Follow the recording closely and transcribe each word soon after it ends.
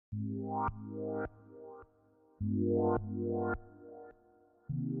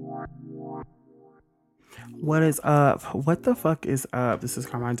What is up? What the fuck is up? This is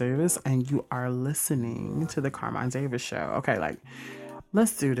Carmine Davis, and you are listening to the Carmine Davis Show. Okay, like,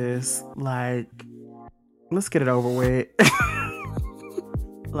 let's do this. Like, let's get it over with.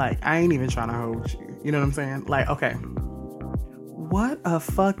 Like, I ain't even trying to hold you. You know what I'm saying? Like, okay. What a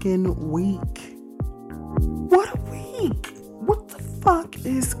fucking week. What a week. What the fuck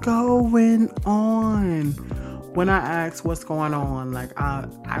is going on? When I ask what's going on, like, I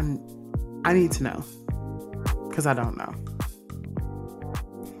need to know. Because I don't know.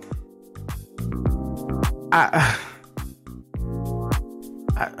 I,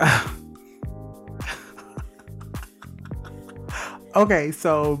 I okay,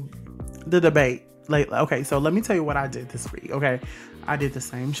 so the debate. Like, okay, so let me tell you what I did this week. Okay, I did the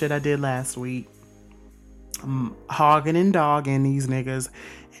same shit I did last week. Hogging and dogging these niggas,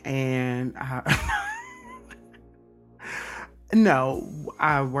 and no,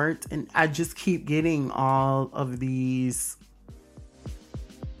 I worked, and I just keep getting all of these.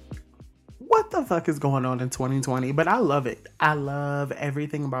 What the fuck is going on in 2020? But I love it. I love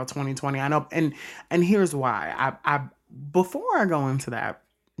everything about 2020. I know, and here's why. I before I go into that,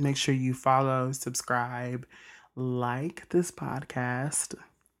 make sure you follow, subscribe, like this podcast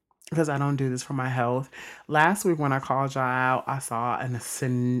because I don't do this for my health. Last week when I called y'all out, I saw a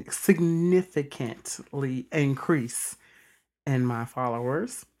significantly increase in my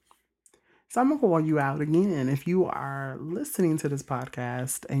followers. So I'm gonna call you out again. If you are listening to this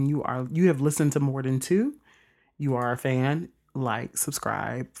podcast and you have listened to more than two, you are a fan, like,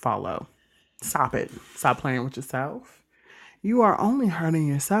 subscribe, follow. Stop it. Stop playing with yourself. You are only hurting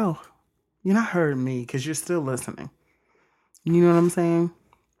yourself. You're not hurting me because you're still listening. You know what I'm saying?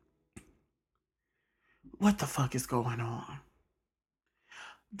 What the fuck is going on?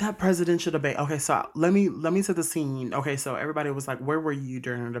 That presidential debate. Okay, so let me set the scene. Okay, so everybody was like, where were you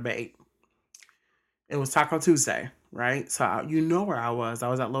during the debate? It was Taco Tuesday, right? So you know where I was. I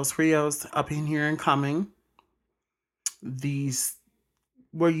was at Los Rios up in here and coming. These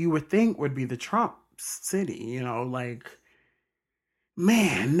where you would think would be the Trump city, like,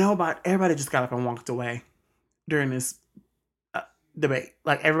 man, nobody, everybody just got up and walked away during this debate.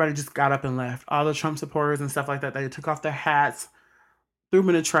 Like, everybody just got up and left. All the Trump supporters and stuff like that, they took off their hats, threw them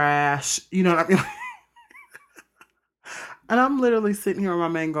in the trash. You know what I mean? And I'm literally sitting here on my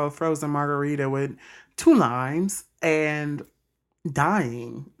mango frozen margarita with 2 limes and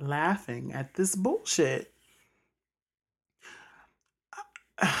dying, laughing at this bullshit.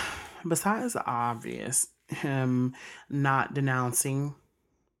 Besides the obvious, him not denouncing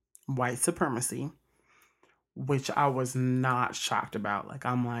white supremacy, which I was not shocked about. Like,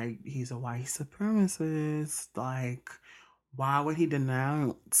 I'm like, he's a white supremacist. Like, why would he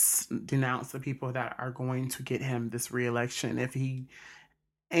denounce the people that are going to get him this reelection? If he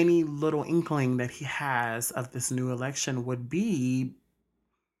any little inkling that he has of this new election would be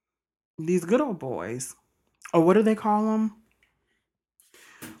these good old boys. Or what do they call them?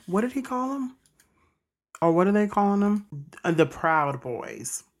 What did he call them? Or what are they calling them? The Proud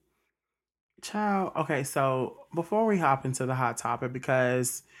Boys. Child. Okay, so before we hop into the hot topic,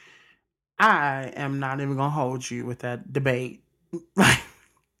 because I am not even gonna hold you with that debate. Like,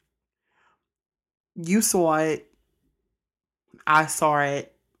 you saw it, I saw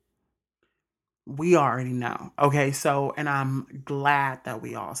it, we already know. Okay, so, and I'm glad that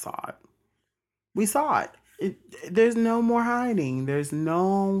we all saw it. We saw there's no more hiding. There's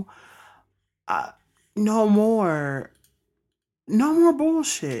uh, no more, no more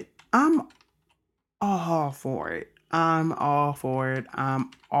bullshit. I'm all for it. I'm all for it. I'm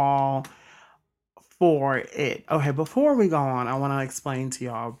all for it. Okay, before we go on, I want to explain to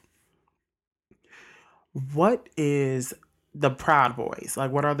y'all what is the Proud Boys.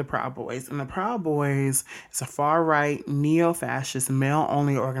 Like, what are the Proud Boys? And the Proud Boys is a far-right, neo-fascist,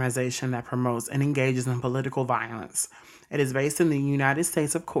 male-only organization that promotes and engages in political violence. It is based in the United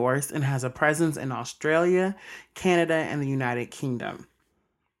States, of course, and has a presence in Australia, Canada, and the United Kingdom.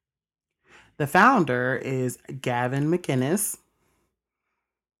 The founder is Gavin McInnes,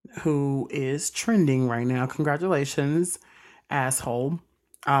 who is trending right now. Congratulations, asshole.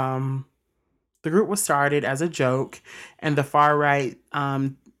 The group was started as a joke in the far right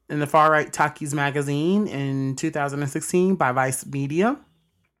Talkies magazine in 2016 by Vice Media.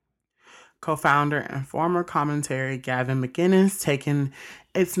 Co-founder and former commentary Gavin McInnes, taking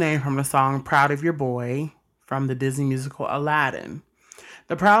its name from the song "Proud of Your Boy" from the Disney musical Aladdin.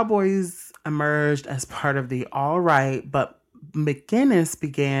 The Proud Boys emerged as part of the alt-right, but McInnes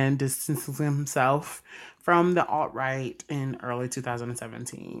began distancing himself from the alt-right in early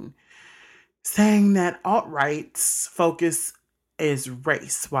 2017, saying that alt-right's focus is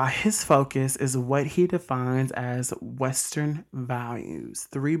race, while his focus is what he defines as Western values.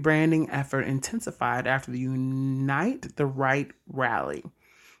 The rebranding effort intensified after the Unite the Right rally.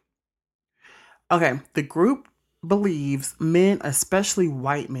 Okay, the group believes men, especially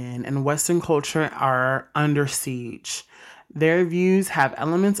white men, in Western culture are under siege. Their views have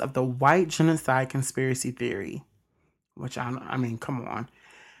elements of the white genocide conspiracy theory, which I mean, come on.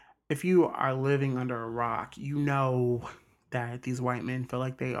 If you are living under a rock, you know that these white men feel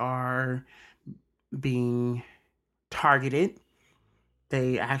like they are being targeted.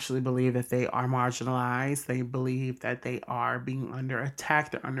 They actually believe that they are marginalized. They believe that they are being under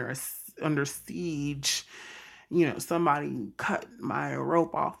attack. They're under siege. You know, somebody cut my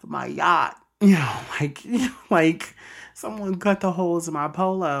rope off my yacht. You know, like someone cut the holes in my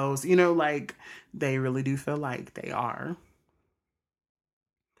polos. You know, like they really do feel like they are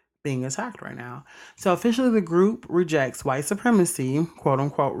being attacked right now. So officially, the group rejects white supremacy, quote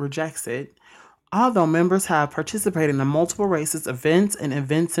unquote, rejects it. Although members have participated in multiple racist events and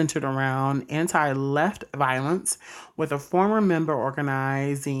events centered around anti-left violence, with a former member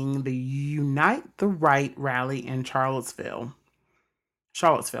organizing the Unite the Right rally in Charlottesville.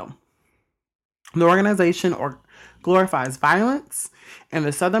 The organization glorifies violence, and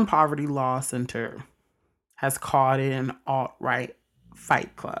the Southern Poverty Law Center has called it an alt-right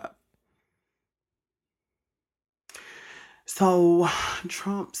fight club. So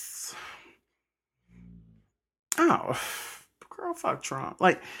Trump's, oh, girl, fuck Trump.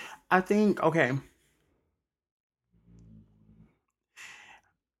 Like, I think, okay,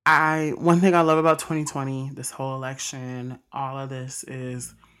 one thing I love about 2020, this whole election, all of this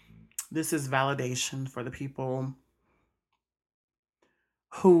is validation for the people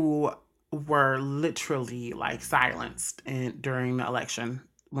who were literally like silenced during the election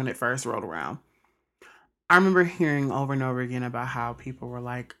when it first rolled around. I remember hearing over and over again about how people were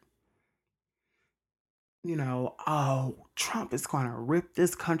like, you know, oh, Trump is going to rip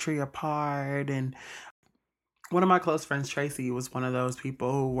this country apart. And one of my close friends, Tracy, was one of those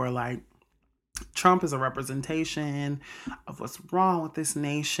people who were like, Trump is a representation of what's wrong with this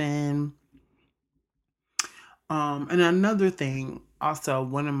nation. And another thing, also,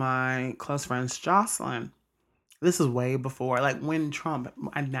 one of my close friends, Jocelyn, this is way before, like when Trump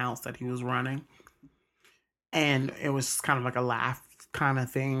announced that he was running, and it was kind of like a laugh kind of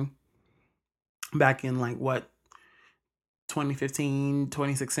thing back in like what, 2015,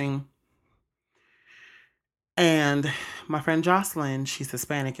 2016. And my friend Jocelyn, she's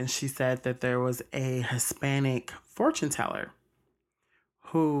Hispanic, and she said that there was a Hispanic fortune teller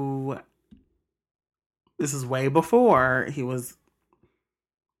who, this is way before he was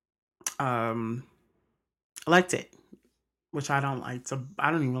elected, which I don't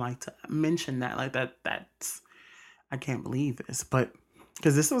even like to mention that. Like that's, I can't believe this, but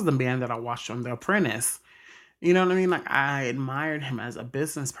because this was the man that I watched on The Apprentice. You know what I mean? Like, I admired him as a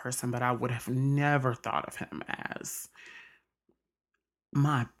business person, but I would have never thought of him as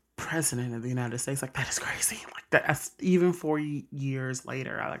my president of the United States. Like, that is crazy. Like, that's even 4 years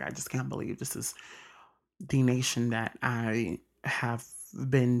later. I just can't believe this is the nation that I have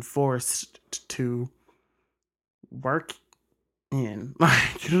been forced to work in.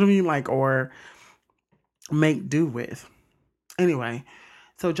 Like, you know what I mean? Like, or make do with. Anyway,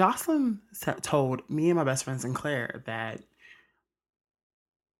 so Jocelyn told me and my best friend Sinclair that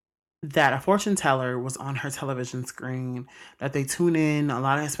a fortune teller was on her television screen that they tune in, a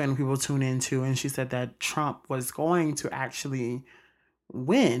lot of Hispanic people tune into, and she said that Trump was going to actually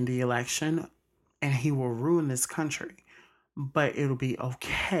win the election and he will ruin this country, but it'll be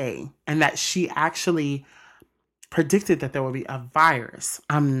okay. And that she actually predicted that there would be a virus.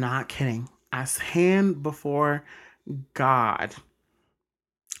 I'm not kidding. I stand before God.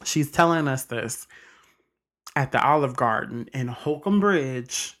 She's telling us this at the Olive Garden in Holcomb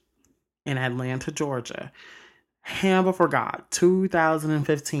Bridge in Atlanta, Georgia. Hand before God,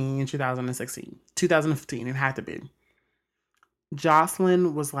 2015, 2016, 2015, it had to be.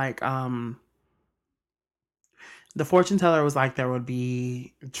 Jocelyn was like, the fortune teller was like, there would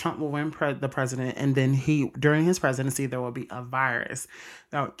be, Trump will win the president, and then during his presidency, there will be a virus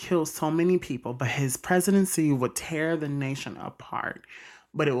that would kill so many people, but his presidency would tear the nation apart.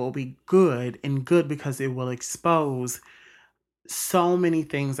 But it will be good, and good because it will expose so many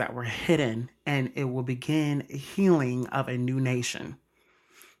things that were hidden, and it will begin healing of a new nation.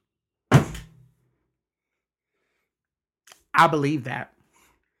 I believe that.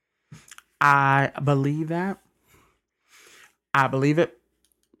 I believe that. I believe it.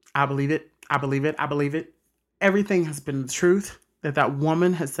 I believe it. I believe it. I believe it. Everything has been the truth that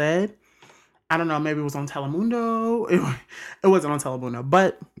woman has said. I don't know, maybe it was on Telemundo. It wasn't on Telemundo,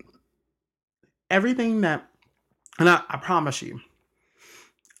 but everything that, and I promise you,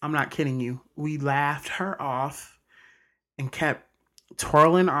 I'm not kidding you. We laughed her off and kept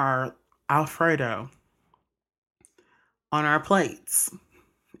twirling our Alfredo on our plates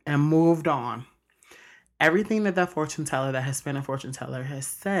and moved on. Everything that fortune teller, that Hispanic fortune teller, has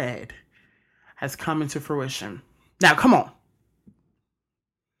said has come into fruition. Now, come on.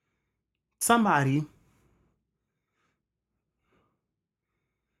 Somebody,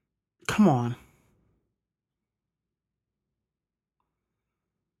 come on.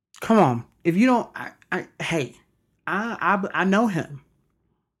 Come on. If you don't, hey, I know him.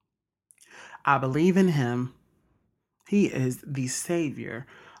 I believe in him. He is the savior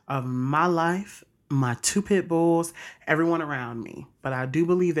of my life, my two pit bulls, everyone around me. But I do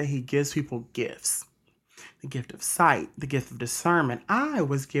believe that he gives people gifts, the gift of sight, the gift of discernment. I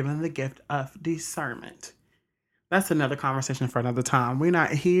was given the gift of discernment. That's another conversation for another time. We're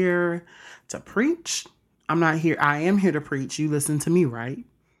not here to preach. I'm not here. I am here to preach. You listen to me, right?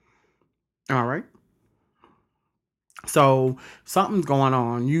 All right. So something's going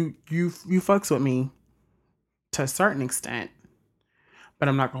on. You fucks with me to a certain extent, but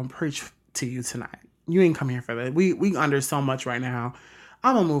I'm not gonna preach to you tonight. You ain't come here for that. We under so much right now.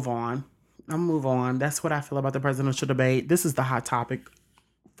 I'm gonna move on. That's what I feel about the presidential debate. This is the hot topic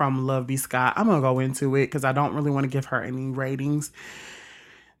from Love B. Scott. I'm gonna go into it because I don't really want to give her any ratings.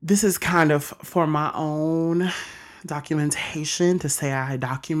 This is kind of for my own documentation to say I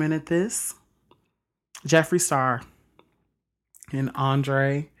documented this. Jeffree Star and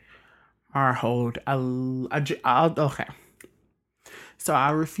Andre Marhold. Okay. So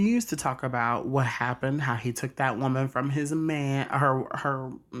I refuse to talk about what happened, how he took that woman from his man,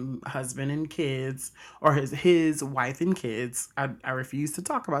 her husband and kids, or his wife and kids. I refuse to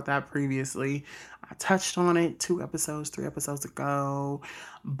talk about that previously. I touched on it 3 episodes ago.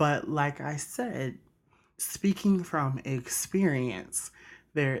 But like I said, speaking from experience,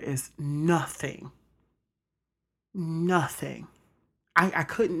 there is nothing. I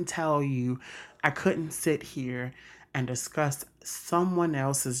couldn't tell you, I couldn't sit here and discuss someone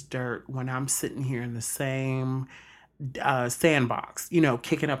else's dirt when I'm sitting here in the same sandbox,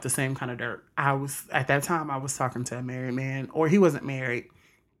 kicking up the same kind of dirt. At that time, I was talking to a married man, or he wasn't married.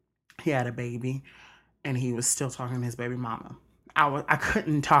 He had a baby and he was still talking to his baby mama. I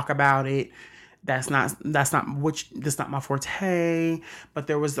couldn't talk about it. That's not my forte, but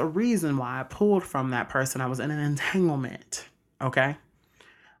there was a reason why I pulled from that person. I was in an entanglement. Okay.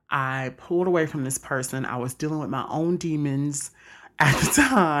 I pulled away from this person. I was dealing with my own demons at the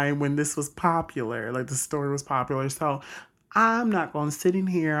time when this was popular, like the story was popular. So I'm not going to sit in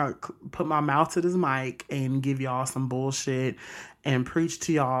here, put my mouth to this mic and give y'all some bullshit and preach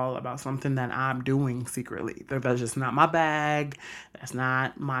to y'all about something that I'm doing secretly. That's just not my bag. That's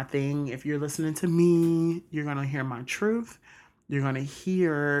not my thing. If you're listening to me, you're going to hear my truth. You're going to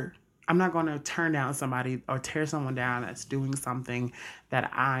hear, I'm not going to turn down somebody or tear someone down that's doing something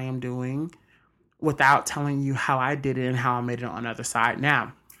that I am doing without telling you how I did it and how I made it on the other side.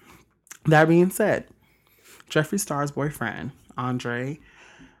 Now, that being said, Jeffree Star's boyfriend, Andre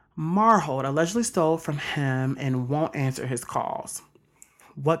Marhold, allegedly stole from him and won't answer his calls.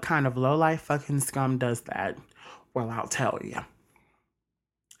 What kind of low-life fucking scum does that? Well, I'll tell you.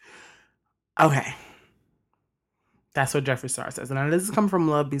 Okay. That's what Jeffree Star says. And this is coming from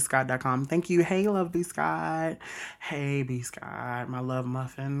lovebscott.com. Thank you. Hey, Love B. Scott. Hey, B. Scott. My love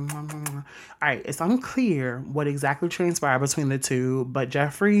muffin. All right. It's unclear what exactly transpired between the two, but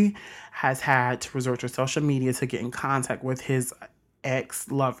Jeffree has had to resort to social media to get in contact with his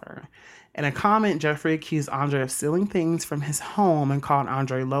ex-lover. In a comment, Jeffree accused Andre of stealing things from his home and called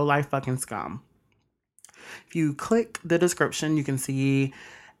Andre low-life fucking scum. If you click the description, you can see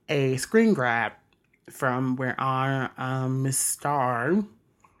a screen grab from where our Miss Star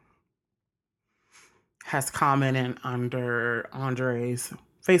has commented under Andre's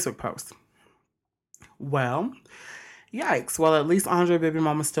Facebook post. Well, yikes. Well, at least Andre baby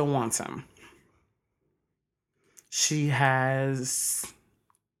mama still wants him. She has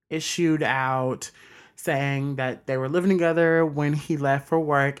issued out saying that they were living together when he left for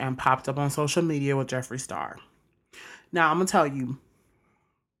work and popped up on social media with Jeffree Star. Now, I'm going to tell you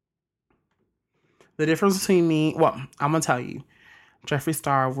the difference between me. Well, I'm going to tell you. Jeffree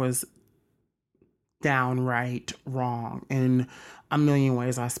Star was downright wrong in a million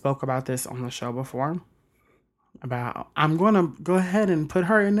ways. I spoke about this on the show before. I'm going to go ahead and put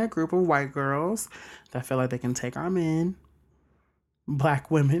her in that group of white girls that feel like they can take our men,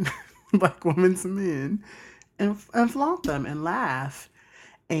 black women, black women to men, and flaunt them and laugh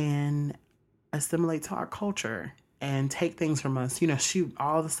and assimilate to our culture and take things from us. She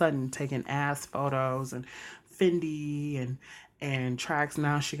all of a sudden taking ass photos and Fendi and tracks.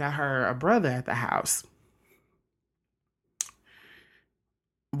 Now she got her a brother at the house.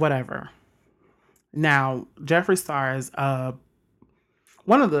 Whatever. Now Jeffree Star is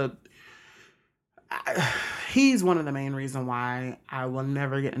one of the he's one of the main reason why I will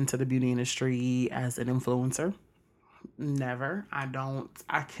never get into the beauty industry as an influencer. Never.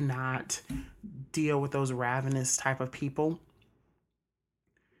 I cannot deal with those ravenous type of people.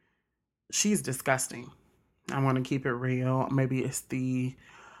 She's disgusting. I want to keep it real. Maybe it's the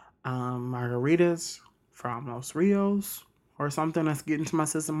margaritas from Los Rios or something that's getting to my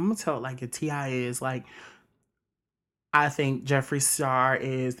system. I'm gonna tell it like a TI is. Like, I think Jeffree Star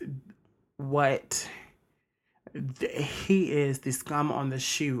is what he is, the scum on the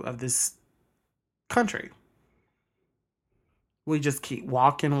shoe of this country. We just keep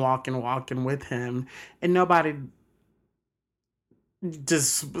walking with him, and nobody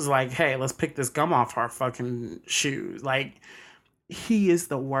just was like, "Hey, let's pick this gum off our fucking shoes." Like, he is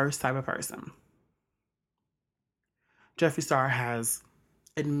the worst type of person. Jeffree Star has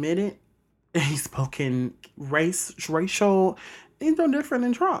admitted he's spoken racial. He's no different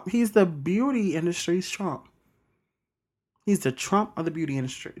than Trump. He's the beauty industry's Trump. He's the Trump of the beauty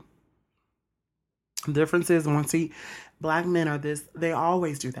industry. The difference is black men are this, they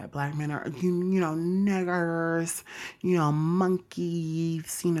always do that. Black men are, niggers,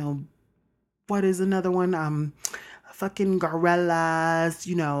 monkeys, what is another one? Fucking gorillas,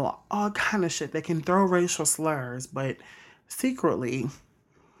 all kind of shit. They can throw racial slurs, but secretly,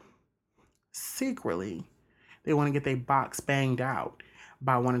 they want to get their box banged out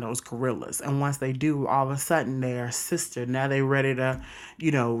by one of those gorillas. And once they do, all of a sudden they are sister. Now they ready to,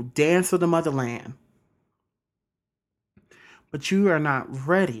 dance for the motherland. But you are not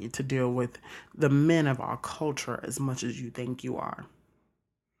ready to deal with the men of our culture as much as you think you are.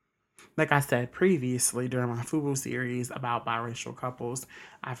 Like I said previously during my FUBU series about biracial couples,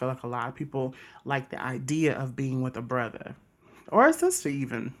 I feel like a lot of people like the idea of being with a brother or a sister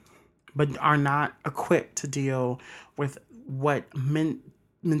even, but are not equipped to deal with what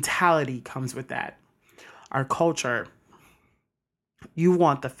mentality comes with that. Our culture, you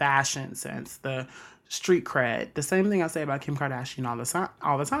want the fashion sense, the street cred. The same thing I say about Kim Kardashian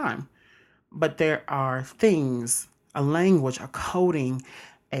all the time. But there are things, a language, a coding,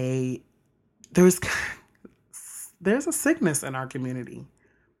 there's a sickness in our community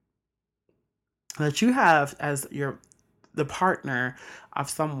that you have as the partner of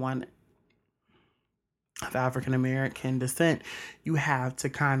someone of African American descent. You have to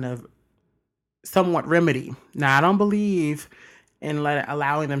kind of somewhat remedy. Now, I don't believe in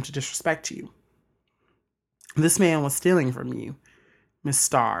allowing them to disrespect you. This man was stealing from you, Miss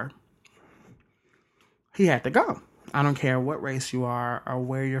Star. He had to go. I don't care what race you are or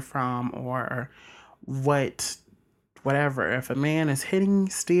where you're from or whatever. If a man is hitting,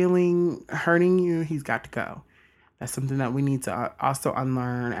 stealing, hurting you, he's got to go. That's something that we need to also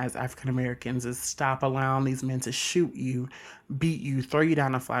unlearn as African Americans, is stop allowing these men to shoot you, beat you, throw you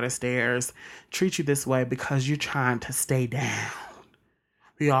down a flight of stairs, treat you this way because you're trying to stay down.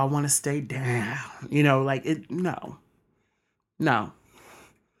 We all want to stay down. No.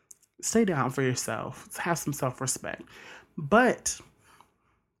 Stay down for yourself. Have some self-respect. But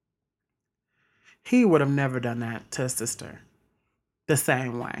he would have never done that to a sister the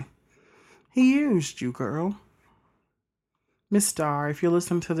same way. He used you, girl. Miss Star, if you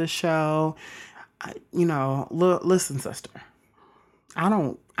listen to this show, listen, sister. I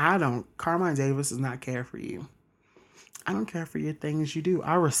don't, Carmine Davis does not care for you. I don't care for your things you do.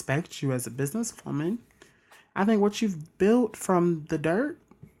 I respect you as a businesswoman. I think what you've built from the dirt,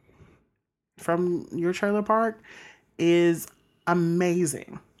 from your trailer park, is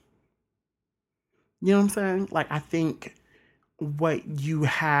amazing. You know what I'm saying? Like, I think what you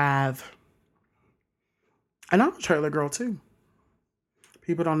have, and I'm a trailer girl too.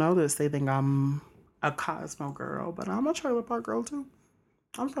 People don't know this. They think I'm a Cosmo girl, but I'm a trailer park girl too.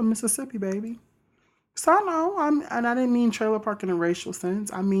 I'm from Mississippi, baby. So I know, and I didn't mean trailer park in a racial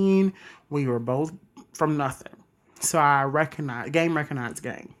sense. I mean, we were both from nothing. So I recognize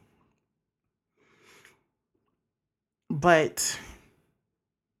game. But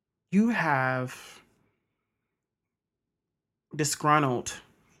you have disgruntled,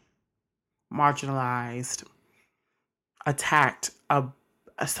 marginalized, attacked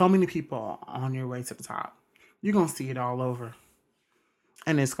so many people on your way to the top. You're going to see it all over.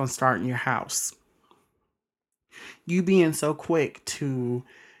 And it's going to start in your house. You being so quick to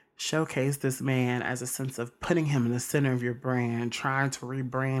showcase this man as a sense of putting him in the center of your brand, trying to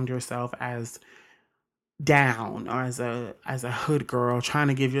rebrand yourself as down or as a hood girl, trying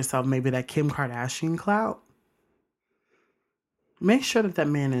to give yourself maybe that Kim Kardashian clout. Make sure that that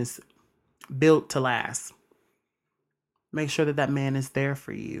man is built to last. Make sure that that man is there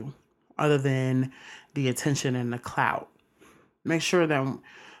for you, other than the attention and the clout. Make sure that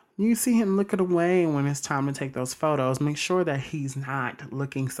you see him looking away when it's time to take those photos. Make sure that he's not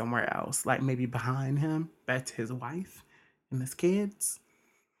looking somewhere else, like maybe behind him, back to his wife and his kids.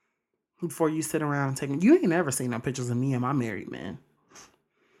 Before you sit around and taking, you ain't ever seen no pictures of me and my married man.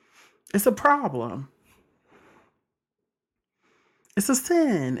 It's a problem. It's a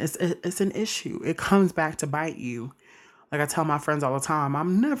sin. It's an issue. It comes back to bite you. Like I tell my friends all the time,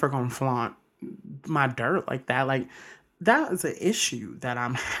 I'm never gonna flaunt my dirt like that. Like that is an issue that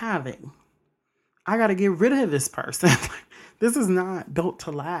I'm having. I got to get rid of this person. This is not built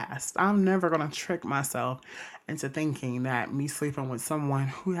to last. I'm never going to trick myself into thinking that me sleeping with someone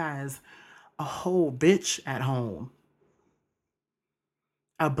who has a whole bitch at home,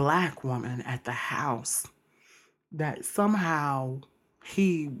 a black woman at the house, that somehow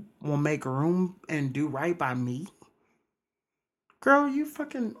he will make room and do right by me. Girl, you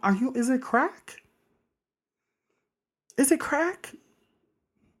fucking, is it crack? Is it crack?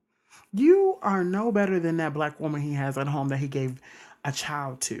 You are no better than that black woman he has at home that he gave a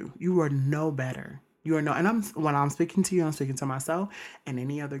child to. You are no better. You are no, and when I'm speaking to you, I'm speaking to myself and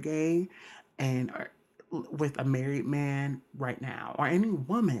any other gay and with a married man right now, or any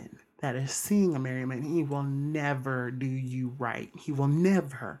woman that is seeing a married man. He will never do you right. He will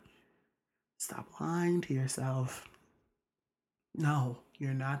never. Stop lying to yourself. No,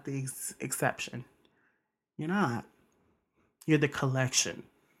 you're not the exception. You're not. You're the collection.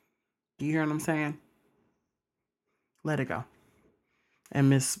 Do you hear what I'm saying? Let it go. And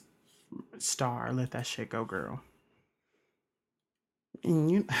Miss Star, let that shit go, girl.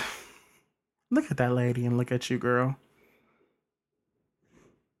 And you look at that lady and look at you, girl.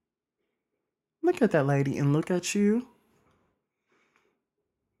 Look at that lady and look at you.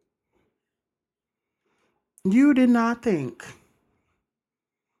 You did not think.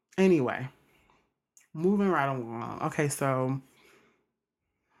 Anyway, moving right along. Okay, so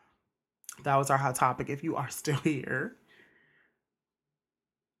that was our hot topic. If you are still here,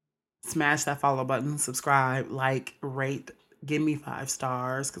 smash that follow button, subscribe, like, rate, give me 5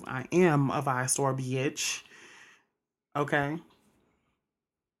 stars because I am a 5-star bitch. Okay?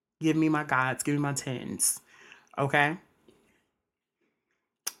 Give me my gods, give me my 10s. Okay?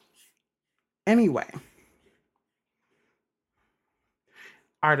 Anyway,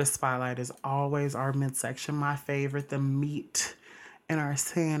 artist spotlight is always our midsection. My favorite, the meat in our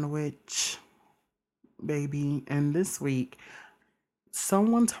sandwich, baby. And this week,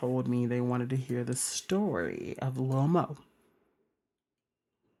 someone told me they wanted to hear the story of Lil Mo.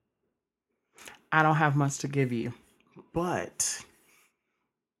 I don't have much to give you, but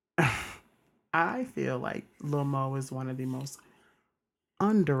I feel like Lil Mo is one of the most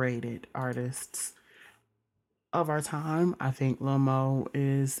underrated artists of our time. I think Lil Mo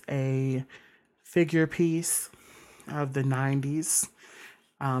is a figure piece of the 90s,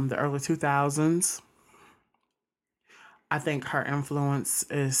 the early 2000s. I think her influence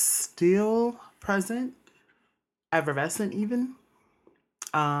is still present, effervescent even.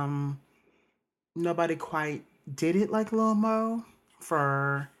 Um, Nobody quite did it like Lil Mo,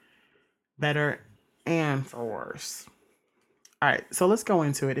 for better and for worse. All right, so let's go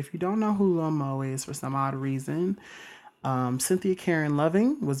into it. If you don't know who Lil Mo is for some odd reason, Cynthia Karen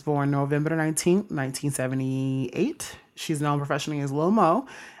Loving was born November 19th, 1978. She's known professionally as Lil Mo,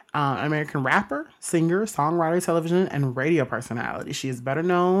 American rapper, singer, songwriter, television, and radio personality. She is better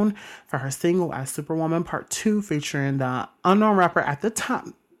known for her single as Superwoman Part 2, featuring the unknown rapper at the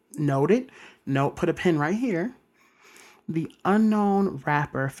time. Note, put a pin right here. The unknown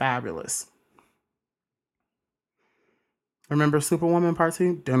rapper Fabolous. Remember Superwoman Part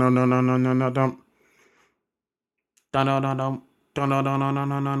 2? Dun dun dun dun dun dun dun dun. Dun dun dun dun. Dun dun dun dun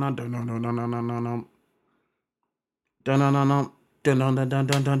dun dun dun dun dun dun dun dun dun dun dun. Dun dun dun dun. Dun dun dun dun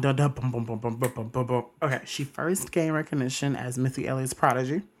dun dun dun dun. Bum bum bum bum bum bum bum bum. Okay, she first gained recognition as Missy Elliott's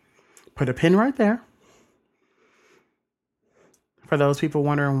prodigy. Put a pin right there. For those people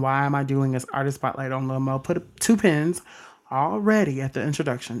wondering why am I doing this artist spotlight on Lil Mo, put 2 pins already at the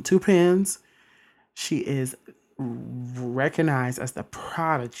introduction. 2 pins. She is recognized as the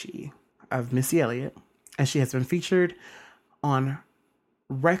prodigy of Missy Elliott, and she has been featured on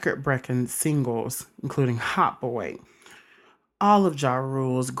record-breaking singles, including Hot Boy, all of Ja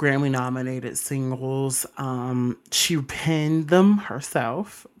Rule's Grammy nominated singles. She penned them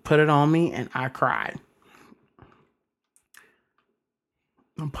herself, Put It On Me, and I Cried.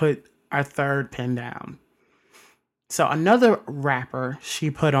 And put our third pen down. So another rapper she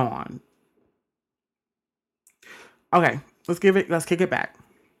put on. Okay, let's kick it back.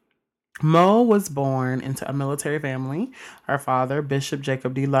 Mo was born into a military family. Her father, Bishop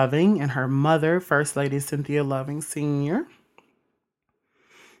Jacob D. Loving, and her mother, First Lady Cynthia Loving Sr.,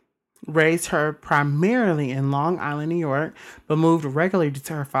 raised her primarily in Long Island, New York, but moved regularly due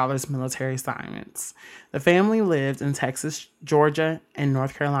to her father's military assignments. The family lived in Texas, Georgia, and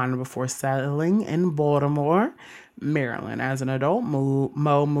North Carolina before settling in Baltimore, Maryland. As an adult,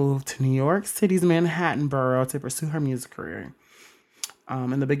 Mo moved to New York City's Manhattan borough to pursue her music career.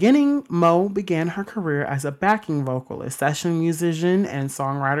 In the beginning, Mo began her career as a backing vocalist, session musician, and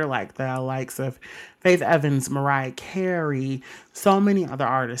songwriter like the likes of Faith Evans, Mariah Carey. So many other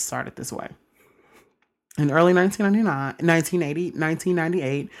artists started this way. In early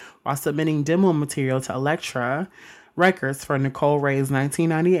 1998, while submitting demo material to Elektra Records for Nicole Wray's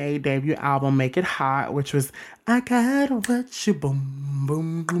 1998 debut album Make It Hot, which was I Got What You Boom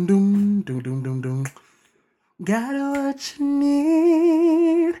Boom Boom Doom Doom Doom Doom Doom. Got what you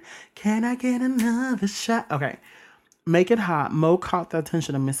need. Can I get another shot? Okay. Make It Hot, Mo caught the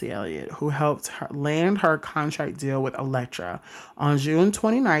attention of Missy Elliott, who helped her land her contract deal with Elektra. On June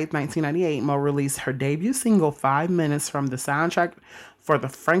 29th, 1998, Mo released her debut single, 5 Minutes, from the soundtrack for the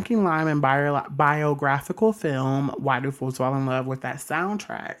Frankie Lyman biographical film, Why Do Fools Fall in Love, with that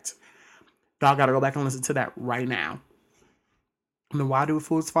soundtrack. Y'all gotta go back and listen to that right now. The Why Do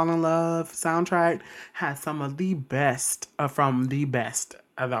Fools Fall in Love soundtrack has some of the best from the best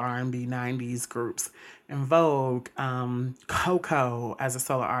of the R&B 90s groups. En Vogue, Coco as a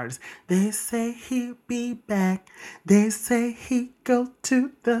solo artist. They say he'll be back. They say he go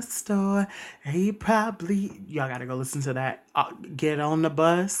to the store. He probably, y'all gotta go listen to that. Get on the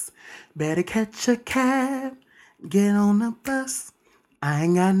bus. Better catch a cab. Get on the bus. I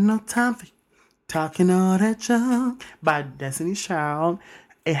ain't got no time for you. Talking all that junk by Destiny's Child.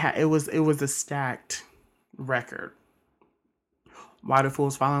 It was a stacked record. Why Do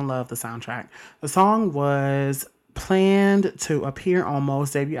Fools Fall in Love, the soundtrack. The song was planned to appear on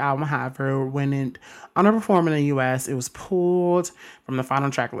Mo's debut album. However, when it underperformed in the US, it was pulled from the final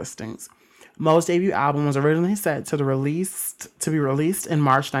track listings. Mo's debut album was originally set to be released in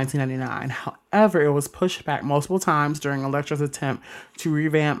March 1999. However, it was pushed back multiple times during Elektra's attempt to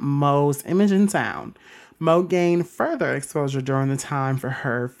revamp Mo's image and sound. Mo gained further exposure during the time for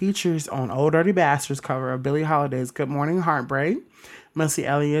her features on Old Dirty Bastards cover of Billie Holiday's Good Morning Heartbreak, Missy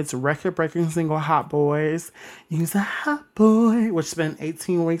Elliott's record-breaking single Hot Boys, You's a Hot Boy, which spent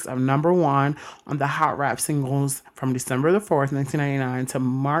 18 weeks of #1 on the Hot Rap singles from December the 4th, 1999 to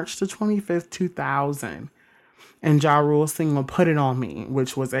March the 25th, 2000. And Ja Rule's single Put It On Me,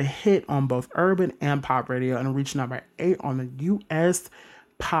 which was a hit on both urban and pop radio and reached number 8 on the U.S.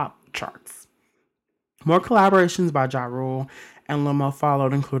 pop charts. More collaborations by Ja Rule and Lil Mo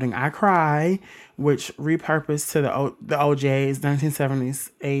followed, including I Cry, which repurposed to the OJ's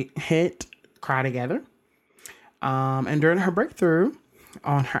 1978 hit Cry Together. And during her breakthrough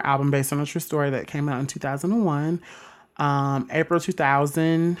on her album based on a true story that came out in 2001, April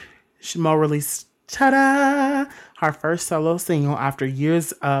 2000, Mo released Ta-da! Her first solo single after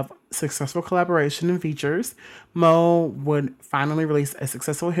years of successful collaboration and features. Mo would finally release a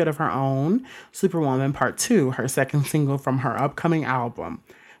successful hit of her own, Superwoman Part 2, her second single from her upcoming album.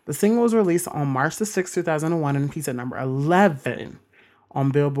 The single was released on March the 6th, 2001 and peaked at number 11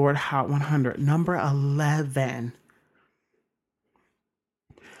 on Billboard Hot 100. Number 11.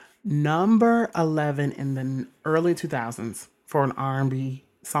 Number 11 in the early 2000s for an R&B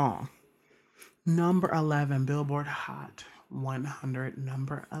song. Number 11, Billboard Hot 100,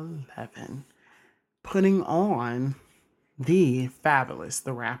 number 11. Putting on the Fabulous,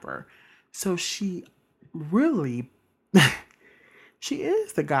 the rapper. So she really, she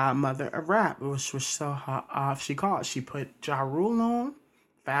is the godmother of rap, which was so off she called. She put Ja Rule on,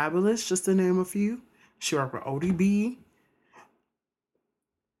 Fabulous, just to name a few. She worked with ODB.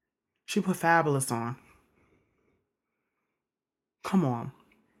 She put Fabulous on. Come on.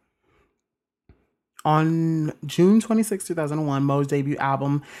 On June 26, 2001, Mo's debut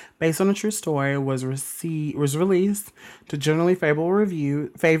album, based on a true story, was released to generally favorable reviews.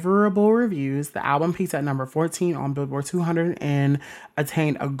 The album peaked at number 14 on Billboard 200 and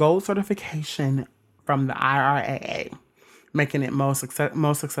attained a gold certification from the IRAA, making it most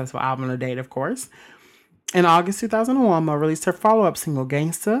successful album to date, of course. In August 2001, Mo released her follow-up single,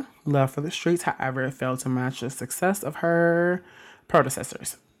 Gangsta, Love for the Streets. However, it failed to match the success of her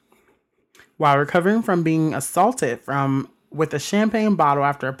predecessors. While recovering from being assaulted with a champagne bottle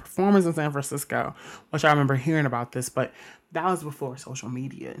after a performance in San Francisco, which I remember hearing about this, but that was before social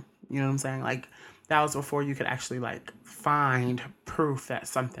media. You know what I'm saying? Like, that was before you could actually like find proof that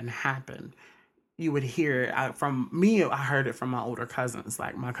something happened. You would hear it from me. I heard it from my older cousins.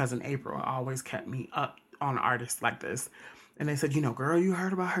 Like my cousin April always kept me up on artists like this, and they said, girl, you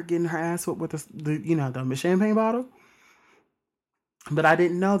heard about her getting her ass whipped with the champagne bottle. But I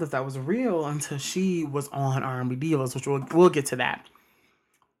didn't know that was real until she was on R&B Divas, which we'll get to that.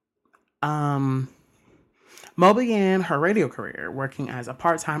 Mo began her radio career working as a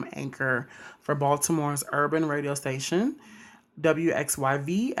part-time anchor for Baltimore's urban radio station,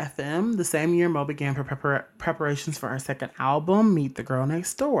 WXYV FM. The same year, Mo began preparations for her second album, Meet the Girl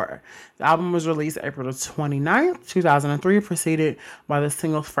Next Door. The album was released April 29th, 2003, preceded by the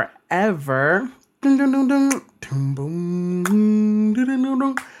single Forever. Dun, dun, dun, dun, dun, boom, dun, dun, dun,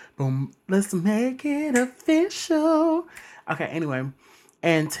 dun, boom. Let's make it official. Okay, anyway.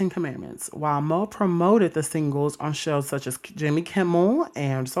 And 10 Commandments. While Mo promoted the singles on shows such as Jimmy Kimmel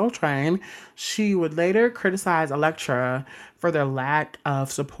and Soul Train, she would later criticize Elektra for their lack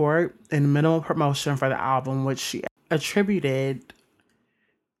of support and minimal promotion for the album, which she attributed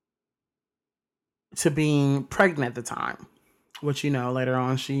to being pregnant at the time, which, later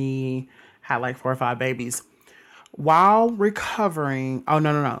on she had like 4 or 5 babies. While recovering,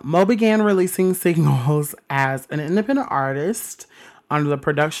 Mo began releasing singles as an independent artist under the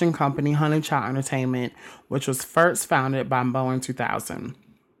production company Honey Child Entertainment, which was first founded by Mo in 2000.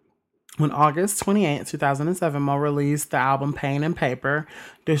 On August 28, 2007, Mo released the album Pain and Paper,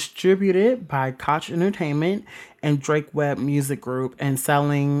 distributed by Koch Entertainment and Drake Web Music Group, and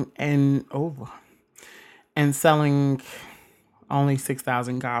selling only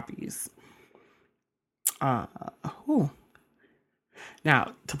 6,000 copies. Now,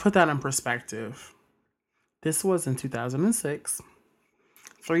 to put that in perspective, this was in 2006.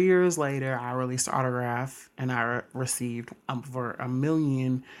 3 years later, I released Autograph, and I received over 1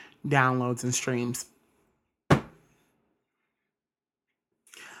 million downloads and streams.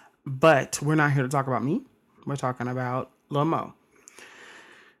 But we're not here to talk about me. We're talking about Lil Mo.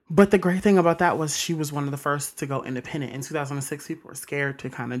 But the great thing about that was she was one of the first to go independent. In 2006, people were scared to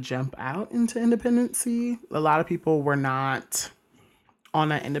kind of jump out into independency. A lot of people were not on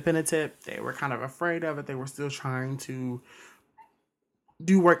that independent tip. They were kind of afraid of it. They were still trying to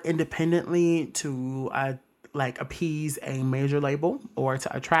do work independently to appease a major label or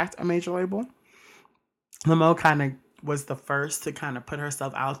to attract a major label. Lil Mo kind of was the first to kind of put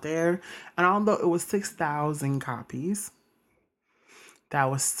herself out there. And although it was 6,000 copies,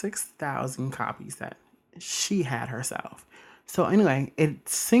 that was 6,000 copies that she had herself. So anyway,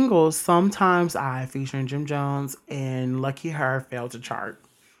 its singles Sometimes I, featuring Jim Jones, and Lucky Her failed to chart.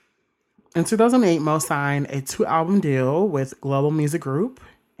 In 2008, Mo signed a 2-album deal with Global Music Group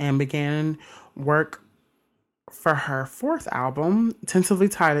and began work for her 4th album, tentatively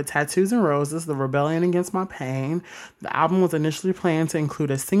titled Tattoos and Roses, The Rebellion Against My Pain. The album was initially planned to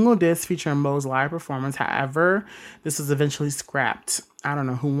include a single disc featuring Mo's live performance. However, this was eventually scrapped. I don't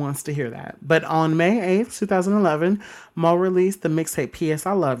know who wants to hear that. But on May 8th, 2011, Mo released the mixtape P.S.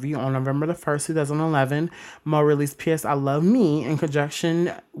 I Love You. On November 1st, 2011, Mo released P.S. I Love Me in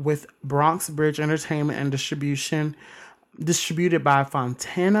conjunction with Bronx Bridge Entertainment and distributed by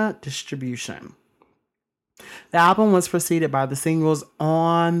Fontana Distribution. The album was preceded by the singles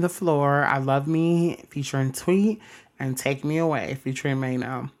On the Floor, I Love Me, featuring Tweet, and Take Me Away, featuring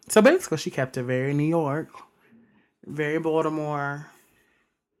Mano. So basically, she kept it very New York, very Baltimore,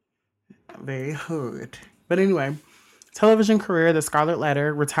 very hood. But anyway, television career, The Scarlet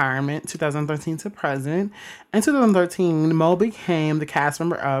Letter, retirement, 2013 to present. In 2013, Mo became the cast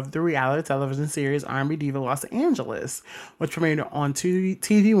member of the reality television series R&B Diva Los Angeles, which premiered on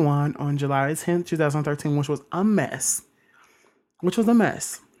TV One on July 10th, 2013, which was a mess. R&B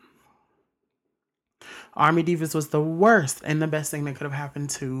Divas was the worst and the best thing that could have happened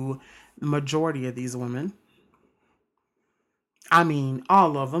to the majority of these women. I mean,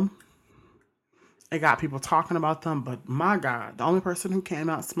 all of them. It got people talking about them, but my God, the only person who came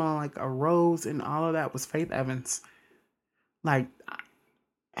out smelling like a rose and all of that was Faith Evans.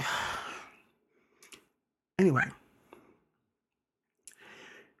 Anyway,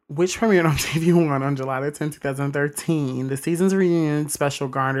 which premiered on TV One on July 10, 2013. The season's reunion special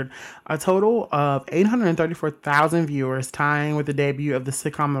garnered a total of 834,000 viewers, tying with the debut of the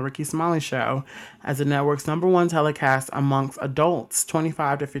sitcom The Ricky Smiley Show as the network's #1 telecast amongst adults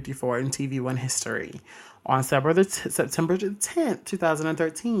 25 to 54 in TV One history. On September the 10th,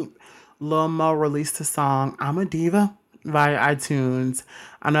 2013, Lil Mo released the song I'm a Diva via iTunes.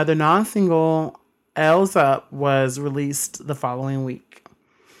 Another non single, L's Up, was released the following week.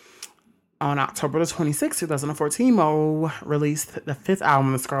 On October the 26th, 2014, Mo released the fifth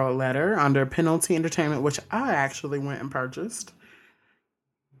album, The Scarlet Letter, under Penalty Entertainment, which I actually went and purchased.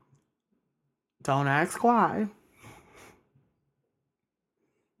 Don't ask why.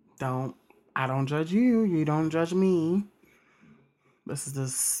 I don't judge you. You don't judge me. This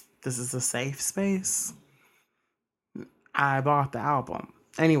is a safe space. I bought the album.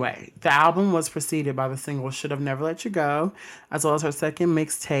 Anyway, the album was preceded by the single Should Have Never Let You Go, as well as her second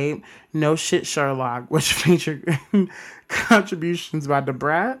mixtape, No Shit Sherlock, which featured contributions by Da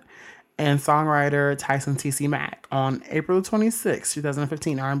Brat and songwriter Tyson TC Mack. On April 26,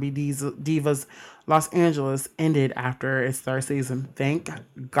 2015, R&B Divas Los Angeles ended after its third season. Thank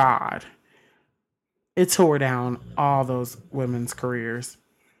God. It tore down all those women's careers.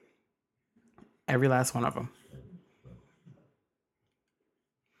 Every last one of them.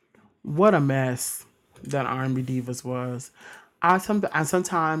 What a mess that R&B Divas was. I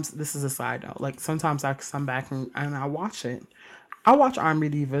sometimes, this is a side note, like sometimes I come back and I watch it. I watch R&B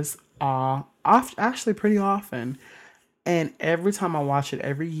Divas actually pretty often. And every time I watch it,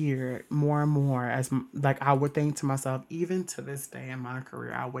 every year, more and more, like I would think to myself, even to this day in my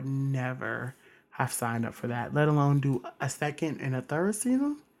career, I would never have signed up for that, let alone do a second and a third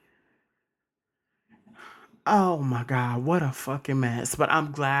season. Oh my God, what a fucking mess. But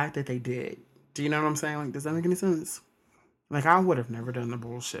I'm glad that they did. Do you know what I'm saying? Like, does that make any sense? Like, I would have never done the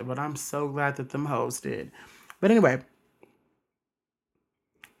bullshit, but I'm so glad that them hoes did. But anyway,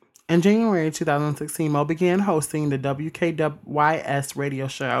 in January 2016, Mo began hosting the WKYS radio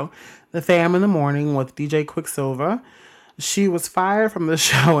show, The Fam in the Morning, with DJ Quicksilver. She was fired from the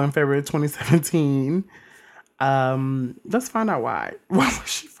show in February 2017. Let's find out why. Why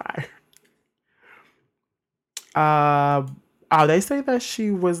was she fired? They say that she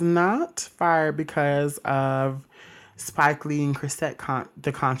was not fired because of Spike Lee and Chrisette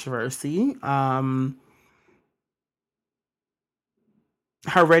the controversy. Her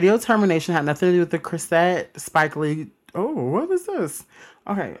radio termination had nothing to do with the Chrisette Spike Lee. Oh, what is this?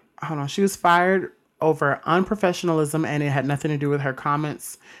 Okay, hold on. She was fired over unprofessionalism, and it had nothing to do with her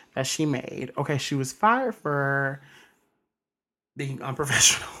comments that she made. Okay, she was fired for being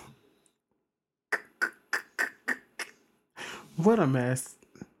unprofessional. What a mess.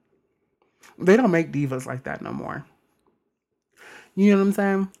 They don't make divas like that no more. You know what I'm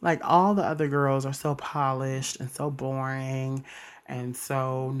saying? Like, all the other girls are so polished and so boring and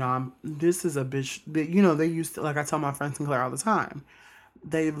so non. This is a bitch. They used to, like I tell my friend Sinclair all the time,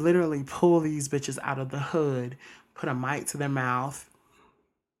 they literally pull these bitches out of the hood, put a mic to their mouth,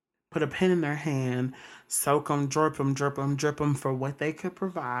 put a pen in their hand, soak them, drip them for what they could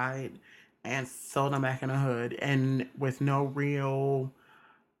provide, and throw them back in the hood. And with no real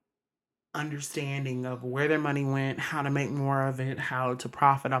understanding of where their money went, how to make more of it, how to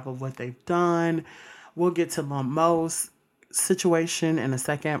profit off of what they've done. We'll get to Mo's situation in a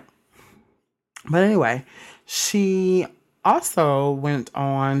second. But anyway, she also went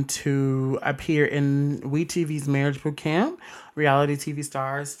on to appear in WeTV's Marriage Boot Camp, Reality TV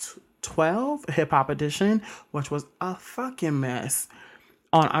Stars 12 Hip Hop Edition, which was a fucking mess.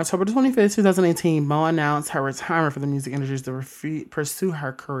 On October 25th, 2018, Mo announced her retirement from the music industry to pursue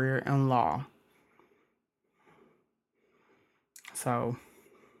her career in law. So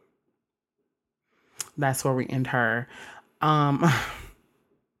that's where we end her.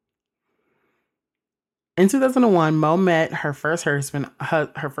 In 2001, Mo met her first husband,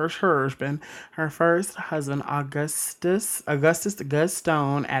 Augustus Gus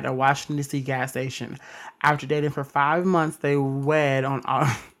Stone, at a Washington D.C. gas station. After dating for 5 months, they wed on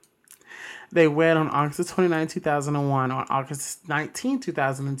August 29, 2001. On August 19,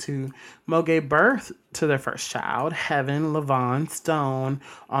 2002, Mo gave birth to their first child, Heaven Levon Stone.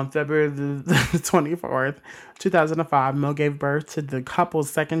 On February the 24th, 2005, Mo gave birth to the couple's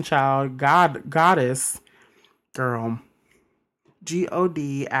second child, Goddess Girl,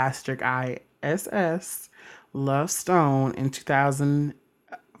 GOD*ISS Love Stone. In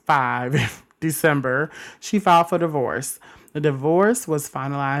 2005, December, she filed for divorce. The divorce was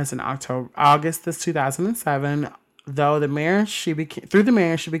finalized in August 2007. Through the marriage, she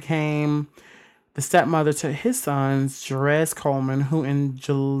became the stepmother to his sons, Jerez Coleman, who in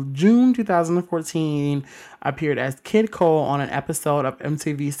June 2014 appeared as Kid Cole on an episode of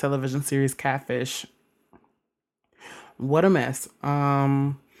MTV's television series Catfish. What a mess.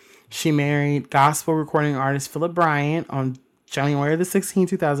 She married gospel recording artist Philip Bryant on January the 16th,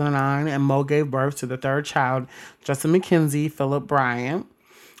 2009, and Mo gave birth to the third child, Justin McKenzie Philip Bryant.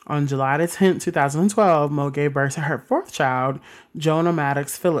 On July the 10th, 2012, Mo gave birth to her fourth child, Jonah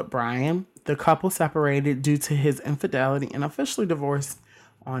Maddox Philip Bryant. The couple separated due to his infidelity and officially divorced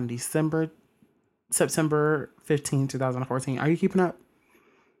on September 15, 2014. Are you keeping up?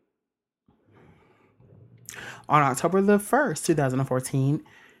 On October the 1st, 2014,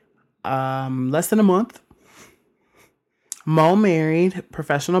 less than a month, Mo married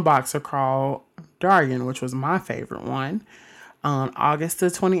professional boxer Carl Dargan, which was my favorite one. On August the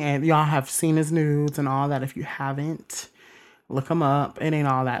 28th, y'all have seen his nudes and all that. If you haven't, look him up. It ain't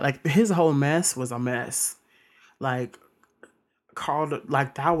all that. Like, his whole mess was a mess. Like, Carl,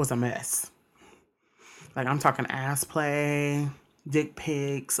 like, that was a mess. Like, I'm talking ass play, dick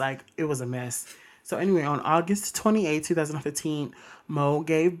pics. Like, it was a mess. So, anyway, on August 28th, 2015, Mo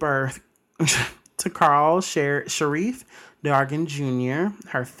gave birth to Carl Sharif Dargan Jr.,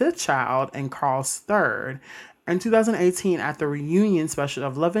 her fifth child, and Carl's third. In 2018, at the reunion special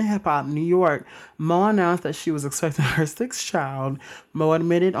of Love and Hip Hop New York, Mo announced that she was expecting her sixth child. Mo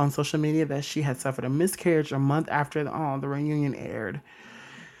admitted on social media that she had suffered a miscarriage a month after the reunion aired.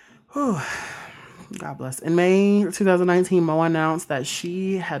 Whew. God bless. In May 2019, Mo announced that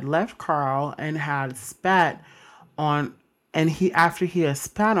she had left Carl and had spat on, and after he had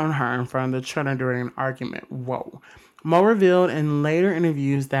spat on her in front of the children during an argument. Whoa. Mo revealed in later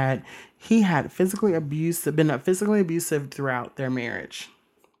interviews that he had been physically abusive throughout their marriage.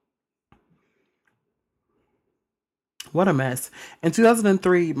 What a mess. In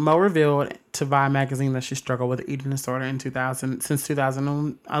 2003, Mo revealed to Vibe magazine that she struggled with eating disorder in 2000.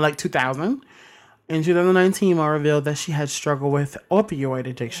 In 2019, Mo revealed that she had struggled with opioid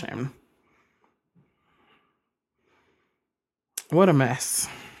addiction. What a mess.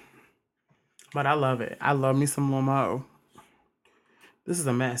 But I love it. I love me some Lil Mo. This is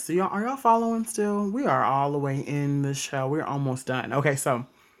a mess. So are y'all following still? We are all the way in the show. We're almost done. Okay, so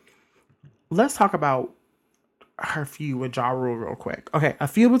let's talk about her feud with Ja Rule real quick. Okay, a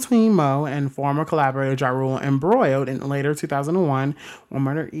feud between Mo and former collaborator Ja Rule embroiled in later 2001 when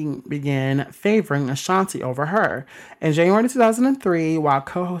Murder Inc. began favoring Ashanti over her. In January 2003, while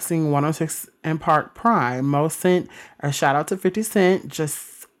co-hosting 106 & Park Prime, Mo sent a shout out to 50 Cent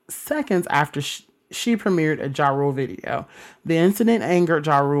just seconds after she premiered a Ja Rule video. The incident angered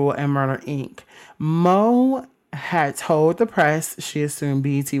Ja Rule and Murder Inc. Mo had told the press she assumed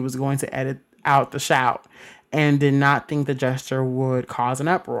BET was going to edit out the shout and did not think the gesture would cause an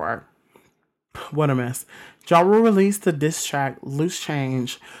uproar. What a mess. Ja Rule released the diss track Loose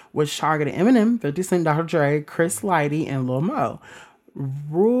Change, which targeted Eminem, 50 Cent, Dr. Dre, Chris Lighty, and Lil Mo.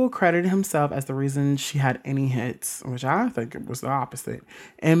 Rule credited himself as the reason she had any hits, which I think it was the opposite.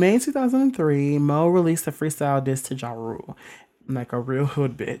 In May 2003, Mo released a freestyle diss to Ja Rule, like a real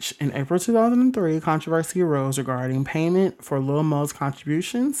hood bitch. In April 2003, controversy arose regarding payment for Lil Mo's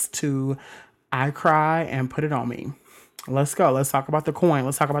contributions to I Cry and Put It On Me. Let's go. Let's talk about the coin.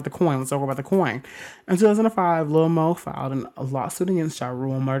 Let's talk about the coin. In 2005, Lil Mo filed a lawsuit against Ja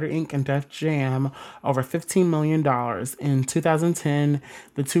Rule, Murder Inc., and Def Jam over $15 million. In 2010,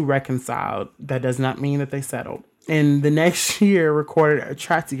 the two reconciled. That does not mean that they settled. In the next year, recorded a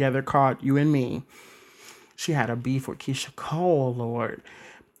track together called You and Me. She had a beef with Keisha Cole, Lord.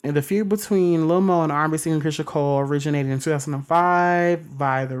 And the feud between Lil Mo and R&B singer Keisha Cole originated in 2005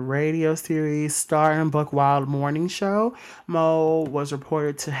 via the radio series Star and Buck Wild Morning Show. Mo was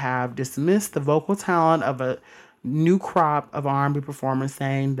reported to have dismissed the vocal talent of a new crop of R&B performers,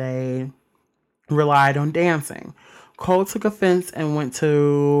 saying they relied on dancing. Cole took offense and went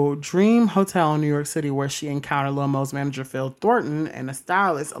to Dream Hotel in New York City, where she encountered Lil Mo's manager Phil Thornton and a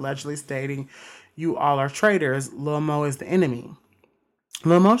stylist, allegedly stating, "You all are traitors. Lil Mo is the enemy."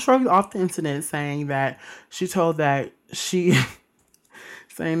 Lil Mo shrugged off the incident, saying that she told that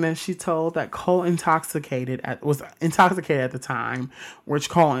Cole was intoxicated at the time, which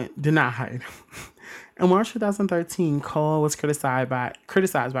Cole denied. In March 2013, Cole was criticized by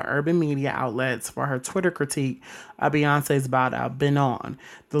urban media outlets for her Twitter critique of Beyonce's Bout Out Been On.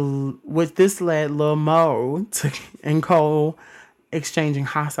 This led Lil Mo and Cole exchanging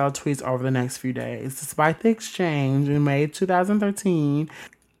hostile tweets over the next few days. Despite the exchange, in May 2013,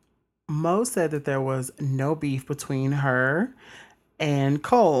 Mo said that there was no beef between her and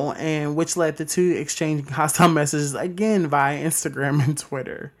Cole, and which led the two exchanging hostile messages again via Instagram and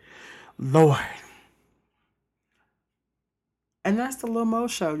Twitter. Lord. And that's the Lil Mo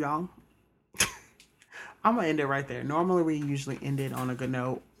show, y'all. I'm going to end it right there. Normally, we usually end it on a good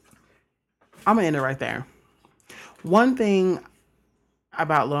note. I'm going to end it right there. One thing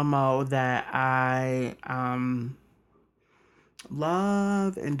about Lil Mo that I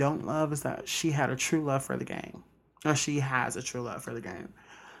Love and don't love is that she had a true love for the game. Or she has a true love for the game.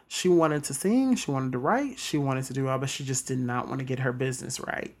 She wanted to sing, she wanted to write, she wanted to do all, but she just did not want to get her business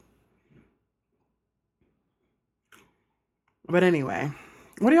right. But anyway,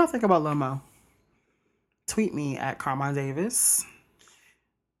 what do y'all think about Lil Mo? Tweet me at Carmine Davis.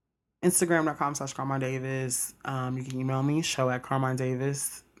 Instagram.com/Carmine Davis. You can email me, show at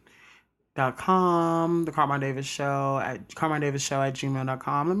CarmineDavis.com, the Carmine Davis Show at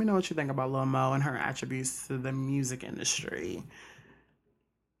gmail.com. Let me know what you think about Lil Mo and her attributes to the music industry.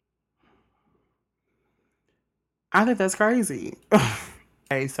 I think that's crazy.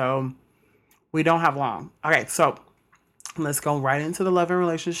 Okay, so we don't have long. Okay, so let's go right into the love and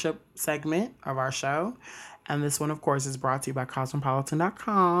relationship segment of our show. And this one, of course, is brought to you by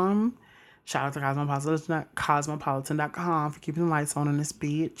Cosmopolitan.com. Shout out to Cosmopolitan.com for keeping the lights on in this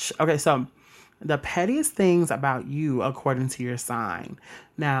bitch. Okay, so the pettiest things about you according to your sign.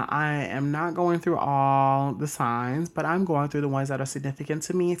 Now, I am not going through all the signs, but I'm going through the ones that are significant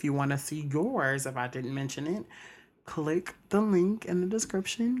to me. If you want to see yours, if I didn't mention it, click the link in the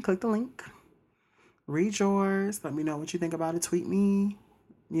description. Click the link. Read yours. Let me know what you think about it. Tweet me.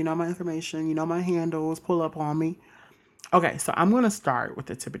 You know my information. You know my handles. Pull up on me. Okay, so I'm going to start with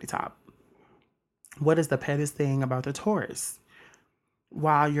the tippity top. What is the pettiest thing about the Taurus?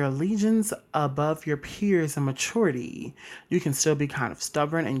 While your legions above your peers in maturity, you can still be kind of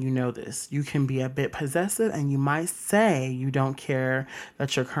stubborn, and you know this. You can be a bit possessive, and you might say you don't care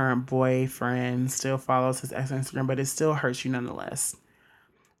that your current boyfriend still follows his ex Instagram, but it still hurts you nonetheless.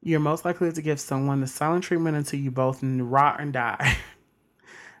 You're most likely to give someone the silent treatment until you both rot and die.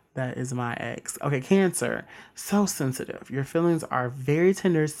 That is my ex. Okay, Cancer. So sensitive. Your feelings are very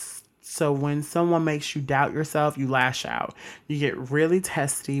tender. So when someone makes you doubt yourself, you lash out. You get really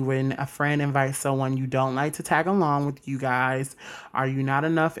testy when a friend invites someone you don't like to tag along with you guys. Are you not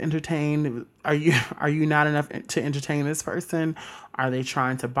enough entertained? Are you not enough to entertain this person? Are they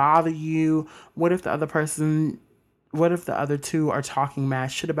trying to bother you? What if the other two are talking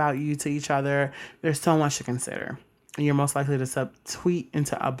mad shit about you to each other? There's so much to consider. You're most likely to subtweet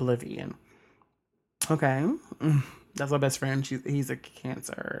into oblivion. Okay. That's my best friend. He's a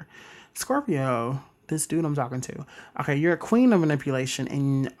Cancer. Scorpio. This dude I'm talking to. Okay, you're a queen of manipulation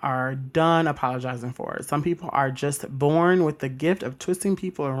and are done apologizing for it. Some people are just born with the gift of twisting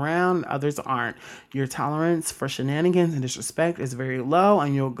people around, others aren't. Your tolerance for shenanigans and disrespect is very low,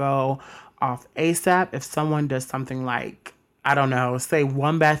 and you'll go off ASAP if someone does something like, I don't know, say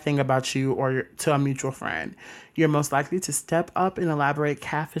one bad thing about you or to a mutual friend. You're most likely to step up and elaborate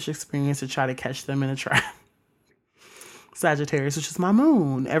catfish experience to try to catch them in a trap. Sagittarius, which is my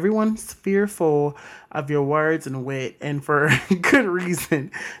moon. Everyone's fearful of your words and wit, and for good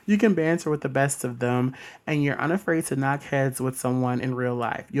reason. You can banter with the best of them, and you're unafraid to knock heads with someone in real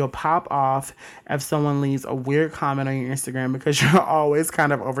life. You'll pop off if someone leaves a weird comment on your Instagram because you're always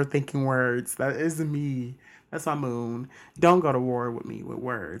kind of overthinking words. That is me. That's my moon. Don't go to war with me with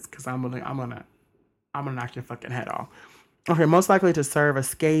words, because I'm gonna knock your fucking head off. Okay, most likely to serve a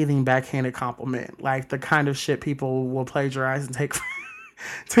scathing backhanded compliment, like the kind of shit people will plagiarize and take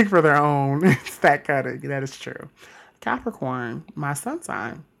for their own. It's that kind of, that is true. Capricorn, my sun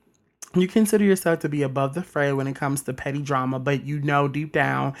sign. You consider yourself to be above the fray when it comes to petty drama, but you know deep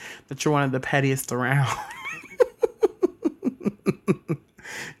down that you're one of the pettiest around.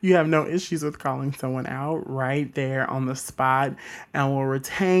 You have no issues with calling someone out right there on the spot and will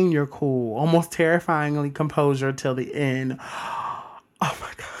retain your cool, almost terrifyingly composure till the end. Oh my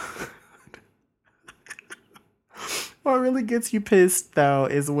God. What really gets you pissed, though,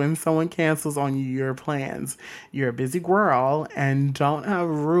 is when someone cancels on your plans. You're a busy girl and don't have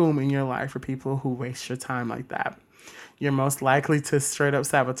room in your life for people who waste your time like that. You're most likely to straight up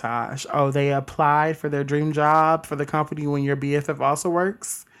sabotage. Oh, they applied for their dream job for the company when your BFF also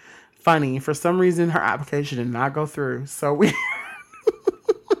works? Funny, for some reason her application did not go through. So we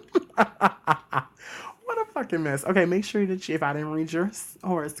what a fucking mess. Okay, make sure that if I didn't read your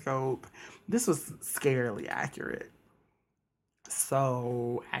horoscope, this was scarily accurate.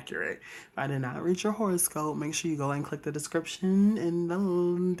 So accurate. If I did not read your horoscope, make sure you go and click the description in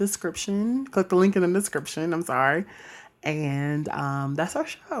the description. Click the link in the description. I'm sorry. And that's our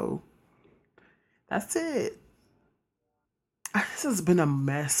show. That's it. This has been a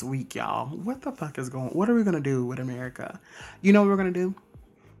mess week, y'all. What the fuck is what are we gonna do with America? You know what we're gonna do?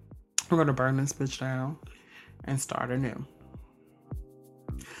 We're gonna burn this bitch down and start anew.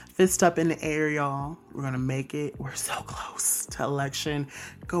 Fist up in the air, y'all. We're gonna make it. We're so close to election.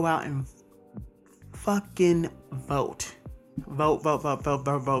 Go out and fucking vote. Vote.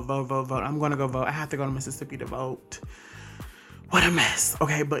 I'm gonna go vote. I have to go to Mississippi to vote. What a mess.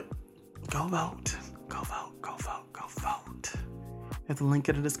 Okay, but go vote. Go vote. Go vote. Go vote. There's a link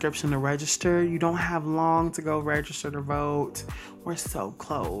in the description to register. You don't have long to go register to vote. We're so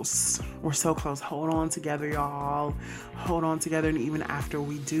close. We're so close. Hold on together, y'all. Hold on together. And even after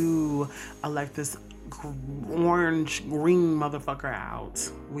we do elect this orange, green motherfucker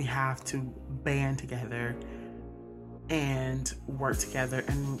out, we have to band together and work together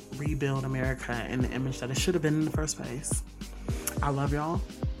and rebuild America in the image that it should have been in the first place. I love y'all.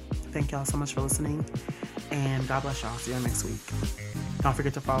 Thank y'all so much for listening. And God bless y'all. See y'all next week. Don't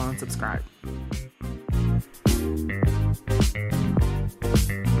forget to follow and subscribe.